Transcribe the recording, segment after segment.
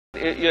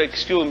you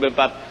excuse me,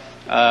 but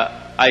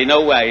I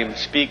know I am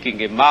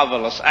speaking a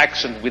marvelous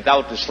accent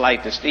without the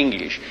slightest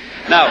English.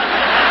 Now,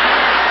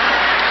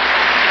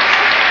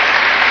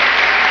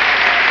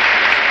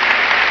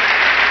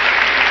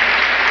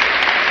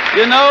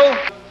 you know,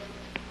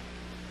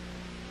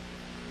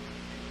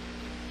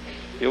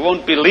 you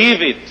won't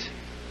believe it.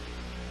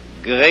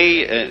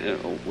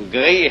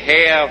 Gray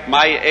hair,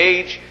 my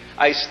age,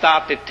 I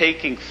started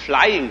taking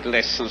flying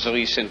lessons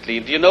recently.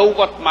 And you know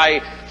what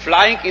my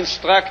flying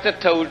instructor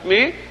told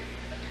me?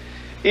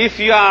 If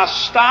you are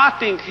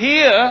starting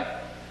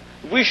here,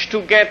 wish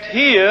to get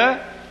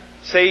here,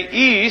 say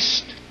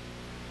east,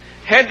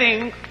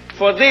 heading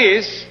for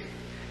this,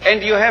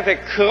 and you have a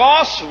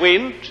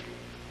crosswind,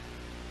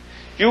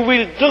 you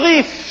will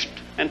drift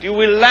and you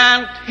will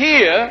land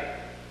here.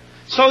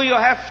 So you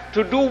have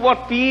to do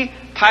what we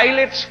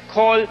pilots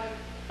call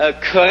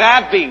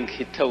crabbing,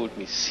 he told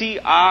me.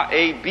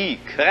 C-R-A-B,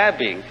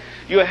 crabbing.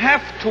 You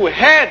have to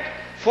head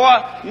for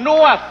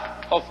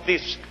north of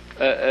this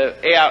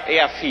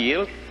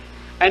airfield,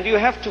 and you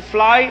have to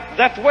fly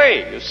that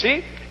way, you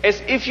see,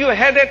 as if you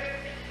headed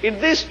in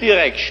this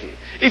direction.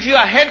 If you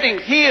are heading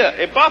here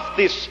above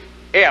this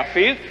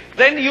airfield,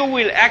 then you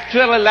will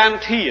actually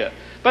land here.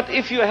 But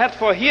if you head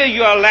for here,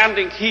 you are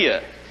landing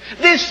here.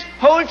 This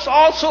holds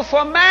also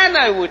for man,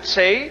 I would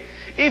say.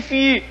 If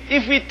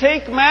we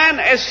take man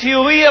as he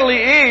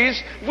really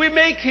is, we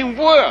make him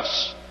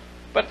worse.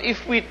 But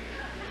if we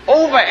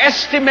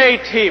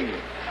overestimate him,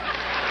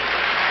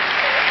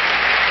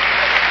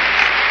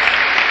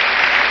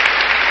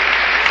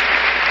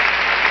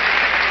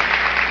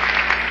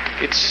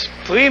 it's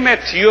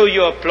premature,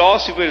 your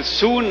applause, you will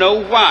soon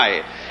know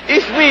why.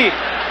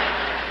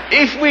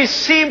 If we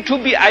seem to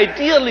be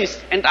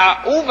idealists and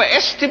are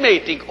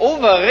overestimating,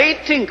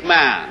 overrating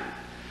man,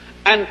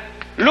 and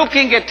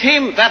looking at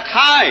him that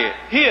high,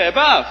 here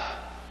above,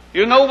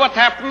 you know what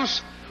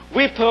happens?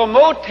 We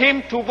promote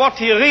him to what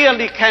he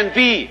really can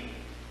be.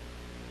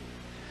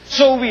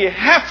 So we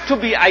have to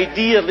be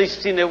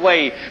idealists in a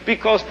way,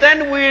 because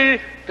then we'll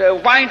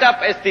wind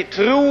up as the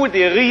true,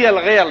 the real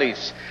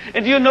realists.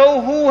 And you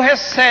know who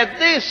has said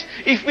this?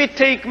 If we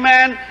take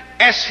man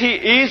as he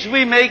is,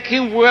 we make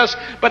him worse.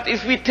 But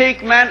if we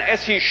take man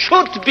as he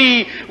should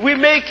be, we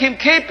make him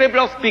capable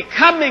of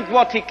becoming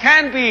what he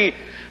can be.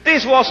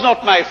 This was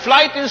not my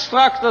flight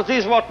instructor,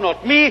 this was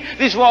not me,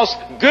 this was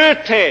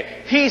Goethe.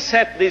 He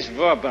said this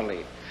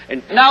verbally.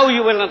 And now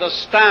you will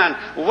understand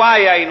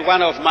why I, in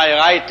one of my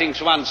writings,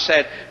 once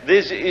said,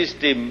 this is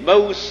the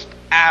most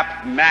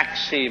apt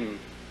maxim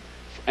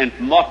and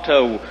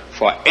motto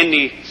for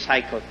any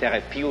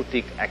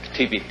psychotherapeutic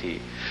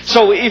activity.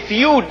 So if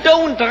you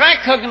don't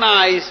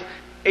recognize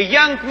a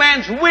young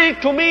man's will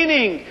to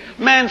meaning,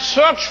 man's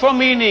search for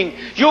meaning,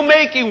 you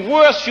make him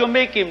worse, you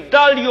make him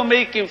dull, you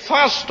make him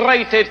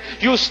frustrated,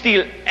 you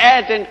still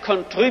add and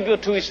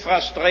contribute to his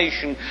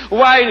frustration.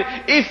 While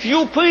if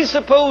you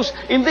presuppose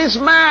in this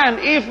man,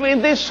 even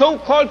in this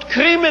so-called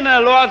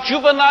criminal or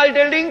juvenile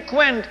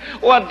delinquent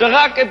or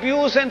drug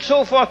abuse and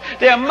so forth,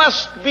 there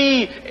must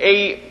be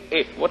a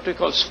what we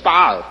call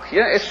spark,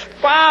 a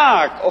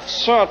spark of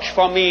search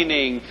for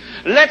meaning.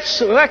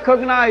 Let's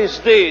recognize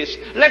this,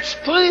 let's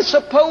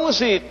presuppose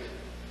it,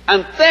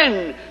 and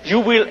then you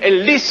will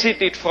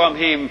elicit it from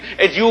him,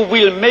 and you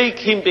will make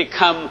him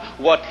become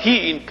what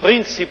he in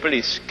principle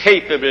is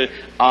capable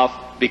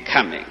of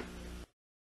becoming.